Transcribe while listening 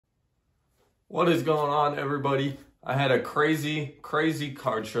What is going on, everybody? I had a crazy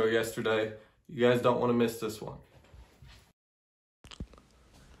card show yesterday. You guys don't want to miss this one.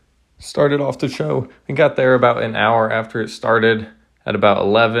 Started off the show. We got there about an hour after it started at about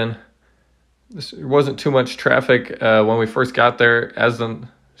 11. There wasn't too much traffic when we first got there. As the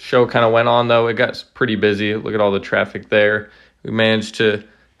show kind of went on, though, it got pretty busy. Look at all the traffic there. We managed to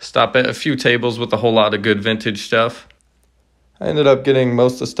stop at a few tables with a whole lot of good vintage stuff. I ended up getting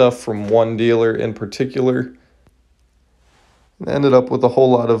most of the stuff from one dealer in particular. And ended up with a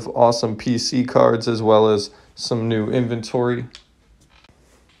whole lot of awesome PC cards as well as some new inventory.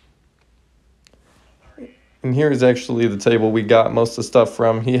 And here is actually the table we got most of the stuff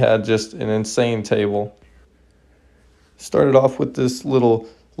from. He had just an insane table. Started off with this little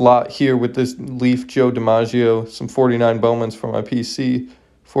lot here with this Leaf Joe DiMaggio, some 49 Bowmans for my PC,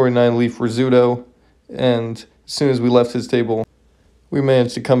 49 Leaf Rizzuto, and as soon as we left his table, we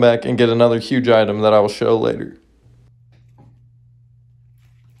managed to come back and get another huge item that I will show later.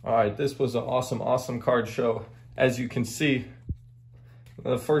 All right, this was an awesome card show. As you can see,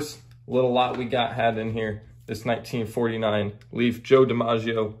 the first little lot we had in here, this 1949 Leaf Joe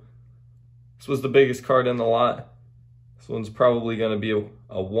DiMaggio. This was the biggest card in the lot. This one's probably going to be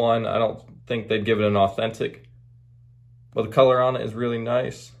a 1. I don't think they'd give it an authentic, but the color on it is really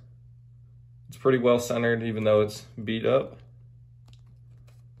nice. It's pretty well centered even though it's beat up.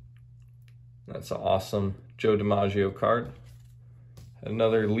 That's an awesome Joe DiMaggio card.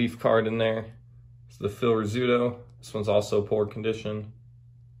 Another Leaf card in there. It's the Phil Rizzuto. This one's also poor condition,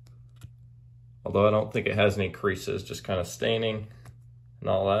 although I don't think it has any creases, just kind of staining and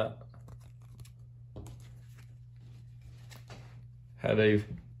all that. Had a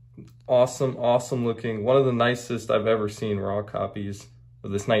awesome looking, one of the nicest I've ever seen raw copies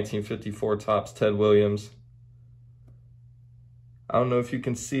of this 1954 Topps Ted Williams. I don't know if you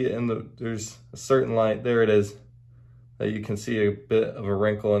can see it there's a certain light, there it is, that you can see a bit of a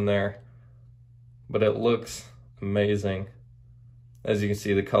wrinkle in there, but it looks amazing. As you can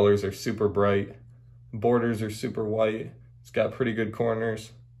see, the colors are super bright, borders are super white, it's got pretty good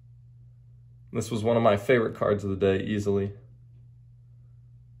corners. This was one of my favorite cards of the day, easily.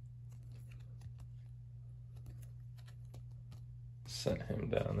 Set him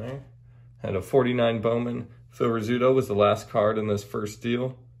down there. Had a 49 Bowman. Phil Rizzuto was the last card in this first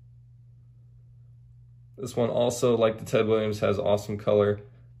deal. This one also, like the Ted Williams, has awesome color.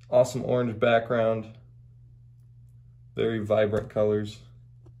 Awesome orange background. Very vibrant colors.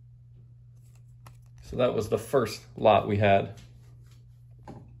 So that was the first lot we had.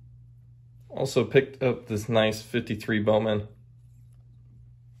 Also picked up this nice 53 Bowman.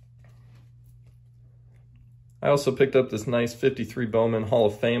 I also picked up this nice 53 Bowman Hall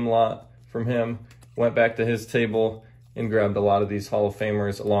of Fame lot from him. Went back to his table and grabbed a lot of these Hall of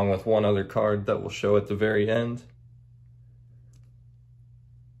Famers along with one other card that we'll show at the very end.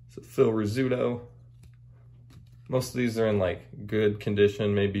 It's a Phil Rizzuto. Most of these are in like good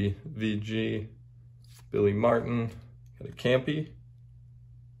condition, maybe VG. Billy Martin, got a Campy.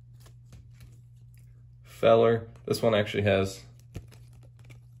 Feller. This one actually has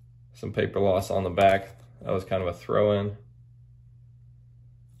some paper loss on the back. That was kind of a throw-in.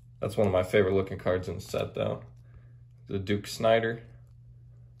 That's one of my favorite looking cards in the set, though. The Duke Snyder.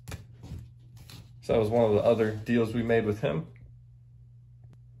 So that was one of the other deals we made with him.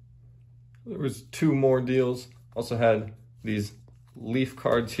 There was 2 more deals. Also had these Leaf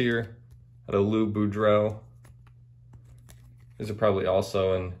cards here. Had a Lou Boudreau. These are probably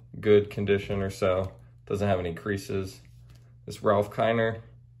also in good condition or so. Doesn't have any creases. This Ralph Kiner.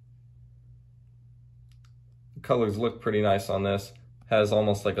 The colors look pretty nice on this. Has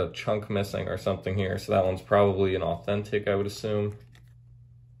almost like a chunk missing or something here, so that one's probably an authentic, I would assume.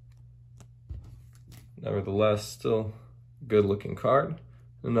 Nevertheless, still good looking card.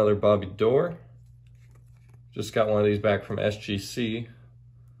 Another Bobby Dorr. Just got one of these back from SGC.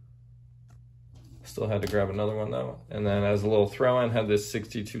 Still had to grab another one though. And then as a little throw-in, had this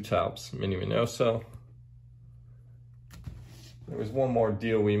 62 Topps Mini Minoso. There was one more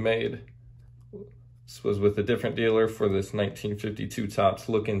deal we made. This was with a different dealer for this 1952 Topps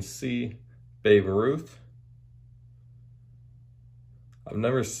Look and See Babe Ruth. I've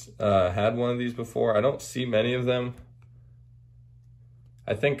never had one of these before. I don't see many of them.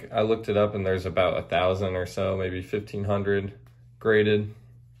 I think I looked it up and there's about 1,000 or so, maybe 1,500 graded.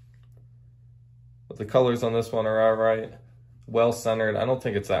 But the colors on this one are all right. Well centered. I don't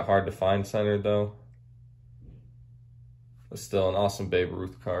think it's that hard to find centered though. But still an awesome Babe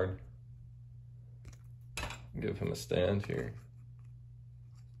Ruth card. Give him a stand here.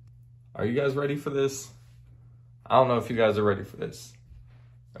 Are you guys ready for this? I don't know if you guys are ready for this.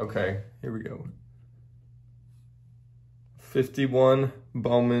 Okay, here we go. 51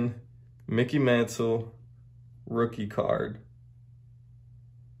 Bowman Mickey Mantle rookie card.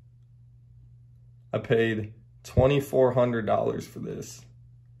 I paid $2,400 for this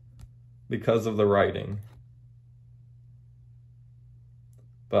because of the writing.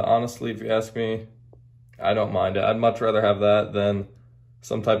 But honestly, if you ask me, I don't mind it. I'd much rather have that than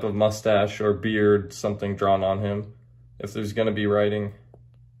some type of mustache or beard, something drawn on him. If there's gonna be writing,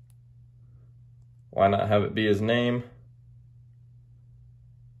 why not have it be his name?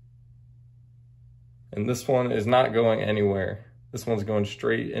 And this one is not going anywhere. This one's going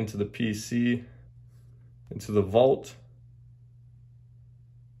straight into the PC, into the vault.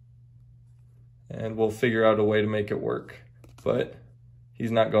 And we'll figure out a way to make it work. But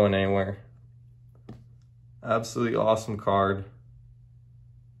he's not going anywhere. Absolutely awesome card.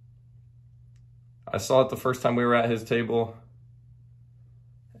 I saw it the first time we were at his table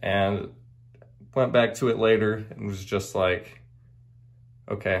and went back to it later and was just like,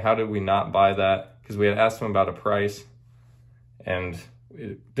 okay, how did we not buy that? Because we had asked him about a price and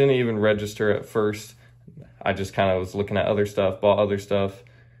it didn't even register at first. I just kind of was looking at other stuff, bought other stuff,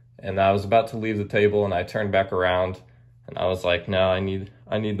 and I was about to leave the table and I turned back around and I was like, no, I need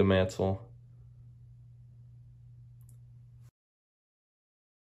the Mantle.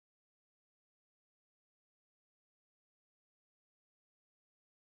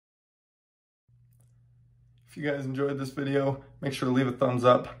 If you guys enjoyed this video, make sure to leave a thumbs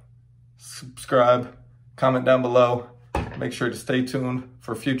up, subscribe, comment down below. Make sure to stay tuned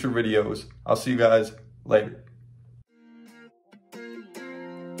for future videos. I'll see you guys later.